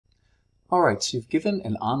All right, so you've given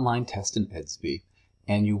an online test in Edsby,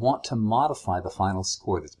 and you want to modify the final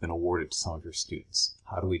score that's been awarded to some of your students.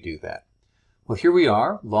 How do we do that? Well, here we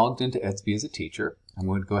are, logged into Edsby as a teacher. I'm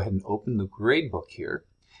going to go ahead and open the gradebook here.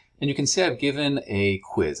 And you can see I've given a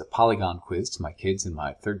quiz, a polygon quiz, to my kids in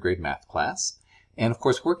my 3rd grade math class. And of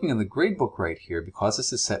course, working in the gradebook right here, because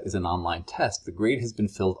this is set as an online test, the grade has been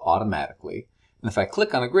filled automatically. And if I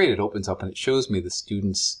click on a grade, it opens up and it shows me the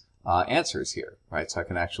students' answers here, right? So I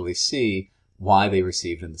can actually see why they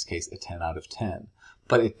received, in this case, a 10 out of 10.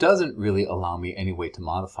 But it doesn't really allow me any way to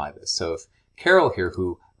modify this. So if Carol here,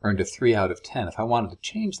 who earned a 3 out of 10, if I wanted to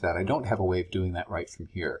change that, I don't have a way of doing that right from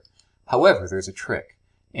here. However, there's a trick.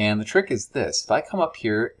 And the trick is this. If I come up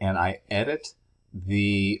here and I edit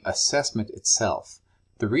the assessment itself,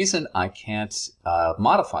 the reason I can't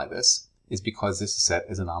modify this is because this is set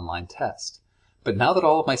as an online test. But now that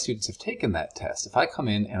all of my students have taken that test, if I come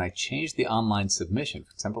in and I change the online submission,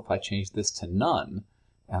 for example, if I change this to none,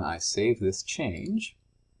 and I save this change,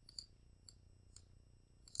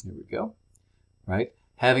 here we go, right?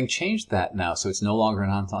 Having changed that now, so it's no longer an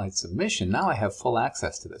online submission, now I have full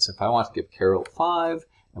access to this. If I want to give Carol 5,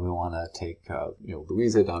 and we want to take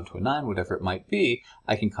Louisa down to a 9, whatever it might be,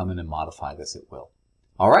 I can come in and modify this at will.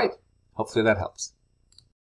 All right, hopefully that helps.